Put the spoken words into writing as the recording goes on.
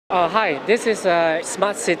Hi, this is a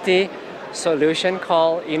smart city solution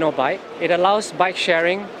called Innobike. It allows bike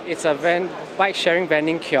sharing. It's a bike sharing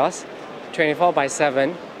vending kiosk,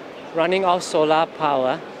 24/7, running off solar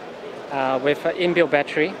power with an inbuilt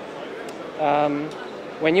battery.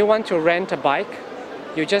 When you want to rent a bike,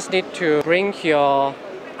 you just need to bring your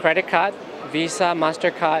credit card, Visa,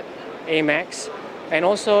 MasterCard, Amex, and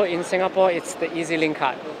also in Singapore it's the EasyLink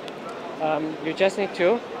card. You just need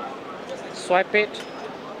to swipe it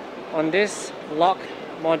on this lock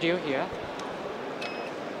module here,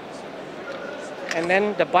 and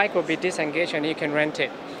then the bike will be disengaged and you can rent it.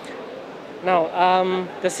 Now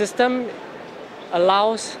the system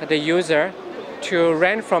allows the user to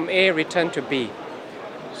rent from A, return to B.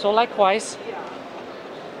 So likewise,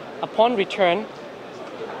 upon return,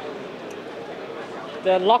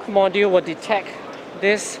 the lock module will detect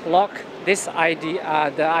this lock, this ID,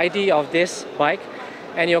 the ID of this bike,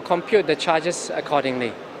 and you'll compute the charges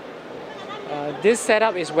accordingly. This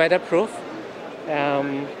setup is weatherproof,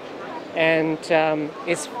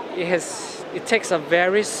 it takes a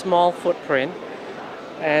very small footprint,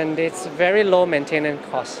 and it's very low maintenance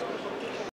cost.